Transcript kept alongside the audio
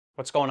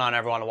What's going on,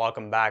 everyone?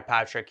 Welcome back.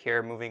 Patrick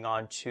here, moving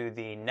on to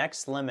the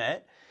next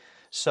limit.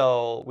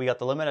 So we got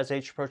the limit as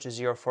h approaches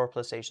 0, 4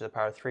 plus h to the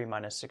power 3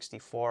 minus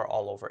 64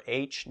 all over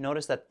h.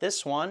 Notice that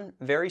this one,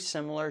 very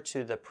similar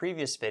to the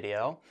previous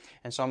video,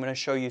 and so I'm going to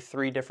show you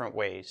three different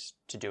ways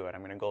to do it. I'm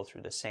going to go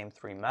through the same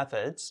three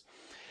methods.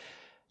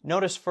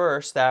 Notice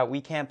first that we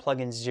can't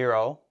plug in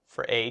 0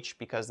 for h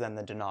because then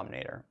the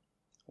denominator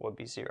would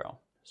be 0.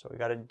 So we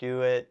got to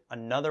do it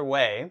another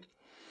way.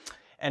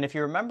 And if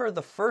you remember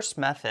the first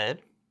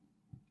method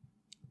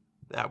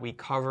that we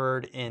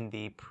covered in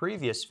the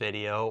previous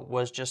video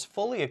was just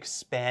fully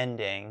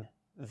expanding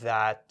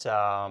that,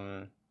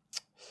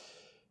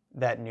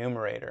 that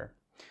numerator.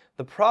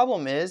 The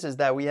problem is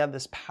that we have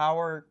this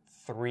power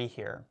 3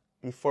 here.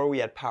 Before we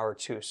had power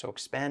 2, so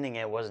expanding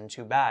it wasn't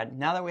too bad.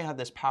 Now that we have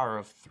this power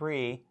of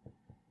 3,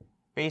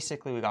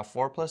 basically we got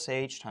 4 plus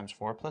h times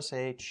 4 plus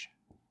h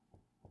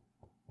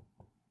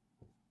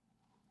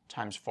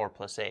times 4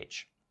 plus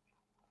h.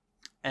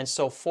 And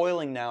so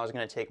foiling now is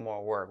going to take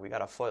more work. We got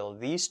to foil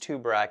these two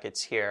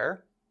brackets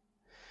here,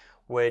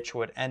 which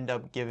would end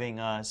up giving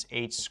us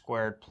h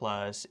squared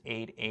plus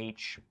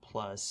 8h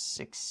plus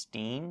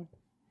 16.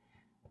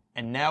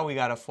 And now we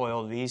got to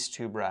foil these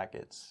two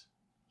brackets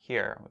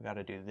here. We got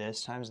to do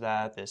this times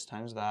that, this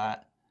times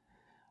that,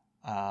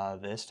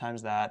 this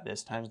times that,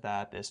 this times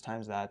that, this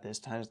times that, this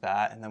times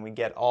that, and then we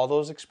get all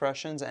those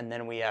expressions, and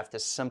then we have to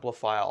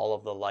simplify all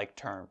of the like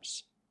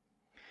terms.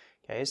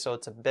 Okay, so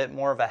it's a bit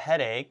more of a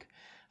headache.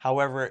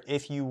 However,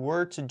 if you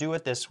were to do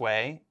it this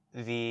way,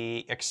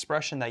 the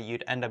expression that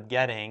you'd end up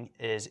getting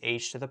is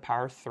h to the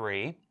power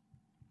 3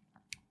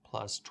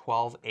 plus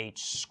 12h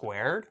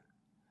squared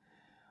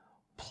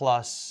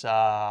plus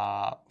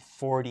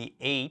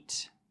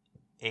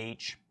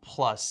 48h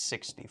plus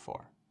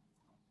 64.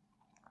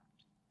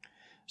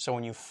 So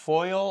when you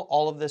FOIL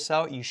all of this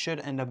out, you should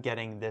end up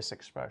getting this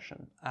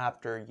expression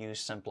after you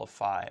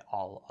simplify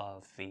all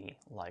of the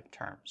like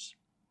terms.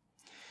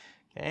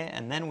 Okay,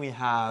 and then we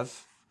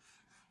have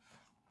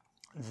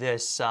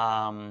this,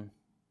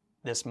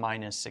 this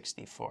minus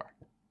 64.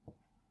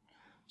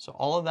 So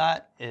all of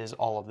that is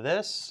all of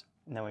this,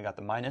 and then we got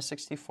the minus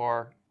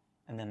 64,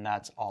 and then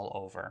that's all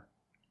over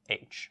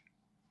h.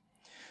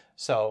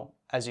 So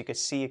as you could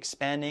see,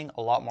 expanding,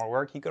 a lot more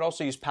work. You could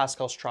also use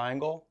Pascal's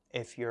triangle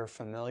if you're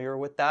familiar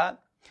with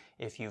that,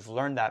 if you've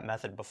learned that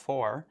method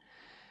before,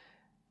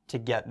 to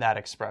get that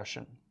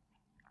expression.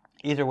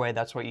 Either way,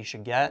 that's what you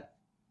should get.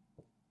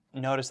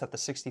 Notice that the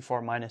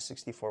 64 minus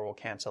 64 will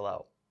cancel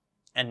out.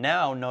 And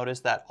now notice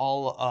that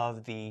all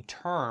of the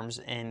terms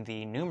in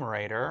the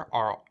numerator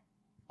are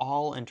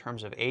all in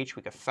terms of h.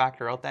 We could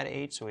factor out that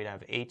h, so we'd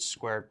have h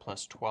squared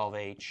plus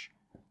 12h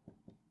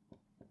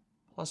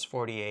plus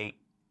 48.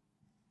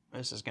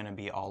 This is going to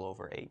be all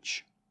over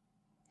h.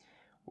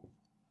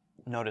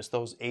 Notice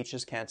those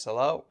h's cancel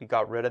out. We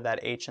got rid of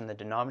that h in the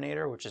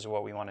denominator, which is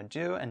what we want to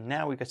do. And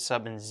now we could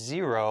sub in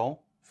 0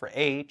 for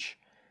h.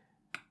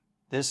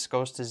 This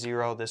goes to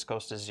 0, this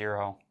goes to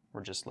 0.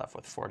 We're just left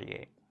with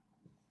 48.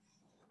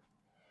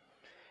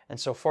 And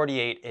so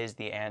 48 is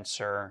the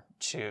answer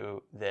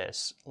to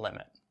this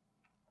limit.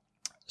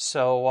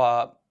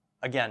 So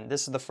again,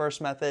 this is the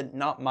first method,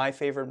 not my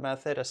favorite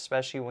method,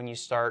 especially when you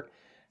start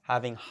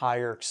having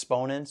higher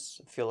exponents.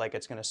 I feel like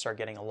it's going to start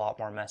getting a lot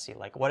more messy.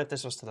 Like, what if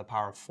this was to the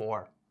power of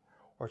 4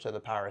 or to the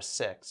power of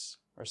 6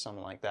 or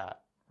something like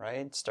that, right?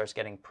 It starts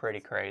getting pretty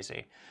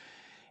crazy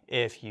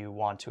if you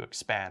want to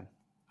expand.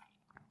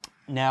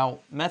 Now,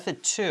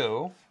 method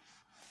 2,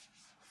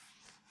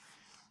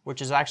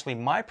 which is actually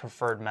my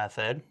preferred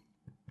method,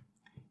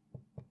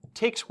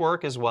 takes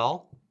work as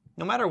well.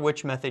 No matter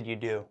which method you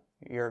do,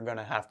 you're going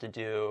to have to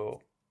do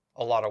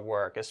a lot of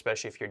work,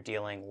 especially if you're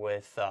dealing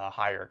with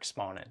higher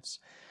exponents.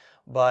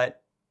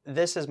 But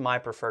this is my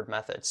preferred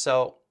method.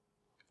 So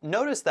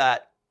notice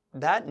that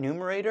that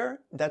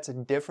numerator, that's a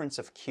difference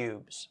of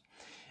cubes.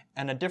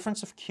 And a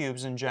difference of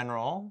cubes in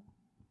general,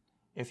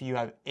 if you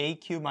have a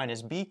cubed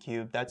minus b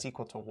cubed, that's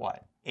equal to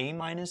what? A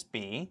minus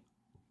b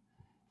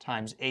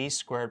times a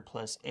squared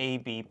plus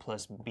ab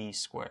plus b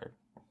squared.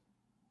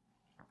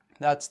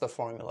 That's the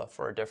formula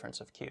for a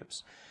difference of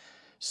cubes.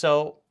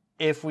 So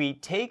if we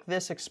take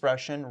this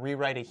expression,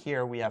 rewrite it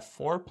here, we have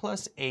 4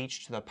 plus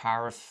h to the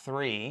power of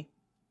 3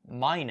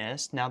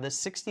 minus, now this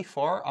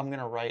 64 I'm going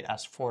to write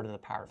as 4 to the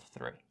power of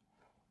 3.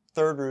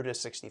 Third root of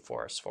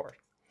 64 is 4.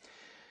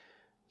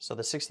 So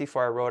the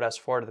 64 I wrote as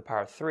 4 to the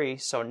power of 3.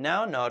 So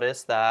now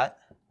notice that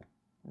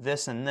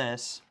this and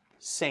this,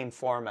 same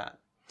format.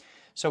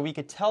 So we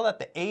could tell that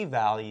the a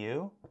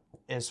value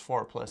is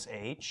 4 plus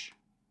h,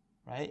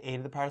 right? A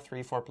to the power of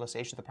 3, 4 plus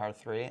h to the power of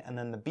 3, and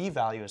then the b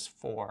value is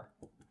 4.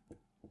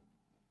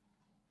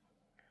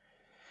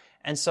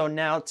 And so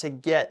now to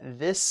get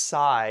this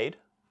side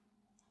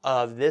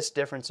of this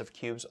difference of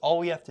cubes, all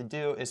we have to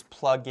do is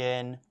plug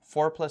in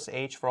 4 plus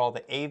h for all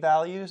the a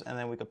values, and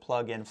then we could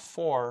plug in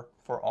 4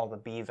 for all the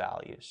b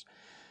values.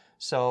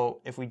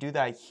 So if we do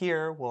that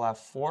here, we'll have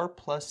 4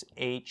 plus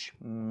h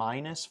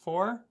minus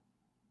 4.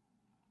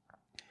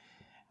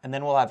 And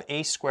then we'll have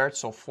a squared,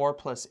 so 4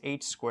 plus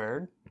h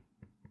squared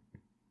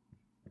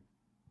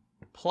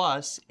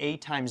plus a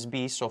times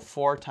b, so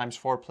 4 times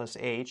 4 plus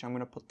h. I'm going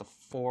to put the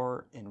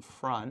 4 in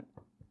front.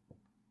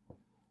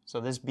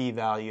 So this b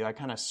value, I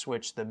kind of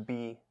switched the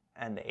b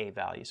and the a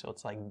value, so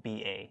it's like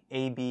ba.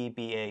 ab,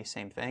 ba,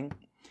 same thing.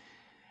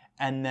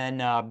 And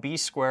then b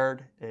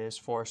squared is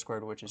 4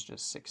 squared, which is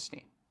just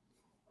 16.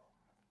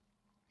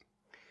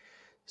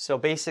 So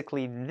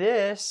basically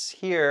this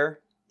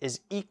here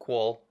is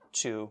equal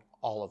to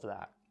all of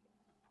that.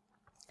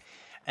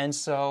 And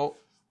so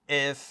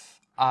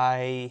if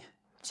I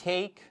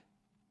take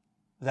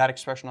that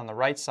expression on the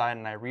right side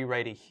and I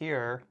rewrite it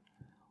here,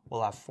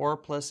 we'll have 4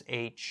 plus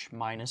h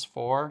minus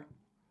 4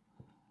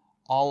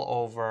 all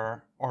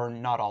over, or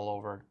not all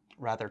over,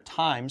 rather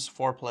times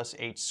 4 plus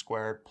h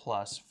squared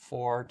plus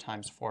 4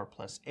 times 4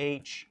 plus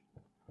h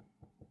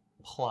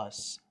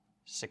plus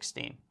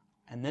 16.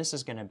 And this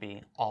is going to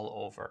be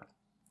all over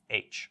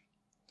h.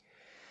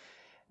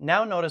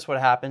 Now notice what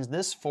happens.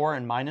 This 4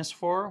 and minus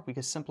 4, we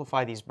can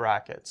simplify these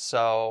brackets.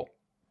 So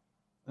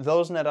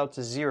those net out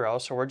to 0,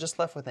 so we're just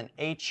left with an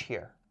h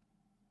here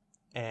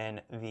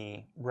in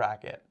the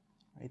bracket.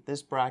 Right?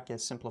 This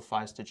bracket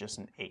simplifies to just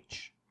an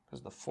h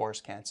because the 4's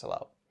cancel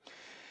out.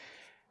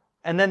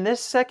 And then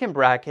this second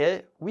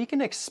bracket, we can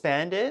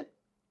expand it,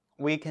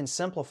 we can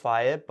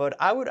simplify it, but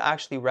I would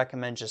actually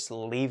recommend just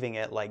leaving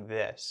it like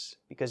this,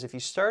 because if you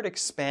start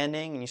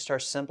expanding and you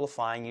start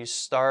simplifying, you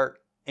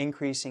start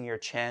increasing your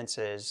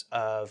chances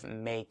of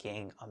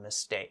making a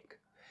mistake.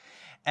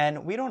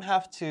 And we don't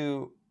have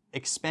to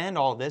expand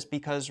all this,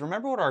 because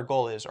remember what our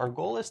goal is. Our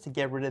goal is to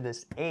get rid of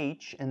this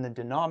h in the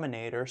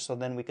denominator, so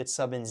then we could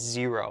sub in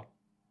 0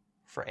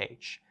 for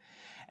h.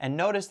 And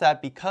notice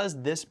that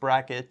because this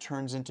bracket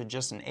turns into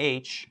just an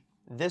h,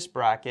 this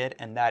bracket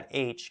and that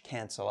h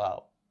cancel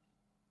out.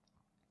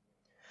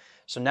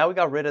 So now we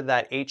got rid of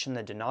that h in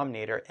the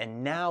denominator,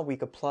 and now we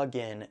could plug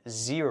in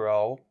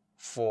 0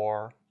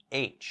 for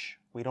h.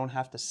 We don't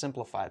have to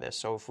simplify this.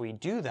 So if we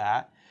do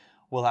that,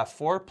 we'll have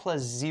 4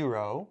 plus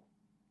 0,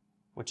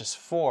 which is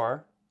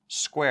 4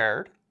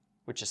 squared,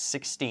 which is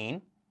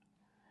 16.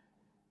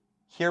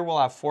 Here we'll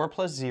have 4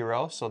 plus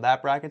 0, so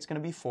that bracket's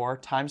going to be 4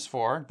 times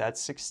 4,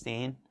 that's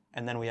 16.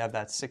 And then we have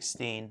that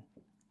 16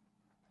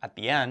 at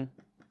the end.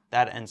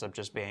 That ends up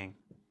just being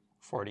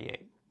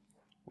 48,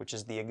 which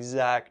is the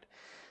exact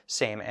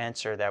same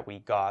answer that we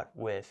got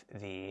with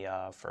the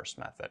first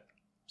method.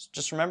 So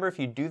just remember, if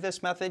you do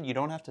this method, you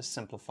don't have to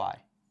simplify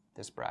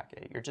this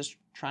bracket. You're just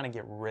trying to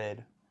get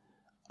rid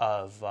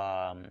of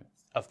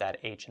that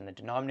h in the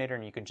denominator,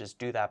 and you can just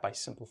do that by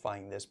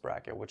simplifying this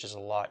bracket, which is a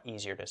lot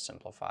easier to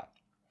simplify.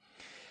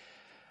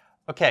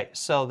 Okay,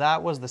 so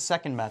that was the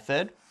second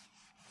method.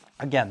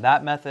 Again,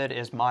 that method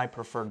is my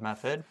preferred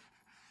method.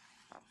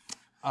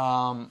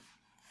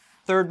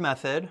 Third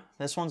method,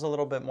 this one's a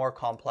little bit more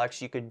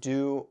complex. You could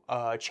do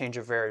a change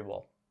of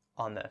variable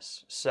on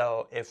this.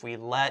 So if we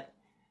let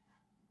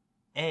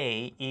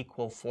a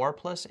equal 4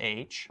 plus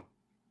h,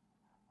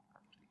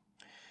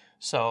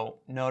 so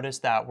notice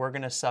that we're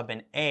going to sub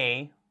in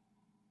a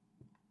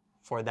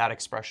for that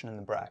expression in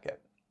the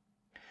bracket.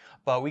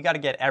 But we got to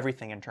get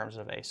everything in terms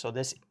of a. So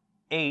this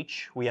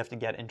h we have to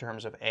get in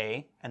terms of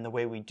a, and the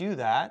way we do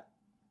that,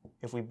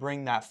 if we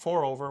bring that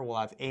 4 over, we'll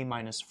have a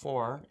minus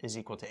 4 is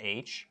equal to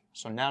h.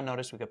 So now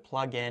notice we could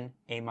plug in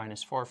a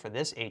minus 4 for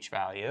this h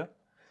value.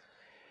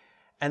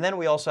 And then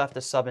we also have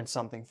to sub in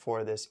something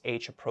for this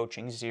h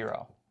approaching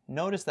 0.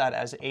 Notice that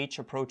as h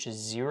approaches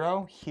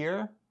 0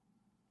 here,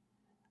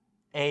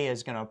 a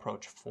is going to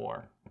approach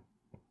 4.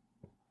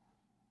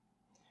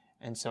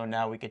 And so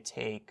now we could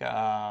take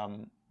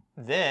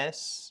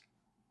this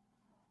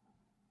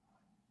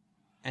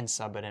and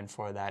sub it in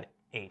for that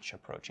h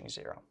approaching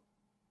 0.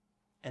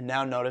 And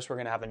now notice we're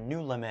going to have a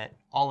new limit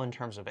all in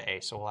terms of a.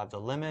 So we'll have the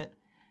limit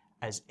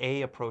as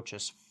a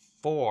approaches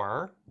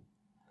 4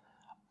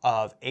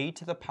 of a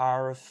to the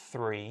power of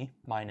 3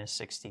 minus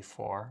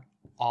 64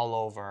 all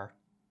over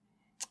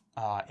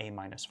a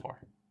minus 4.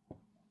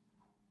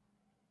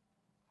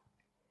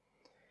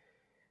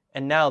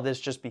 And now this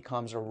just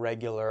becomes a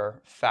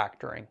regular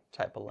factoring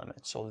type of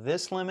limit. So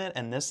this limit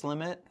and this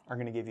limit are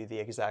going to give you the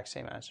exact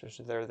same answer.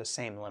 So they're the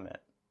same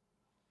limit.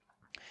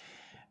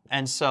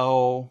 And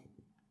so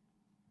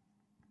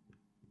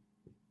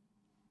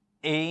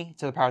a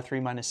to the power of 3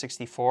 minus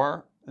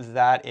 64,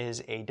 that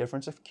is a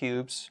difference of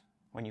cubes.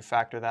 When you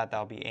factor that,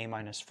 that'll be a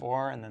minus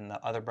 4, and then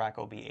the other bracket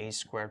will be a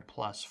squared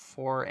plus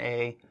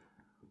 4a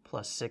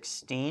plus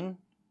 16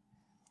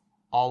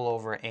 all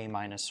over a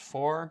minus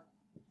 4.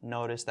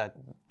 Notice that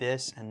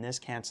this and this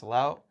cancel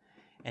out,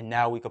 and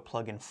now we could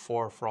plug in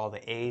 4 for all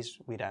the a's.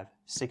 We'd have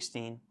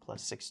 16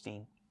 plus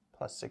 16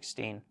 plus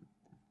 16,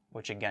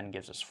 which again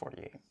gives us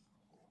 48.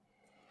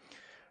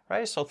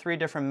 Right, so 3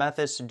 different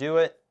methods to do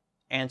it.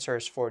 Answer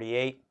is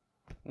 48.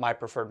 My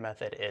preferred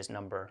method is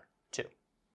number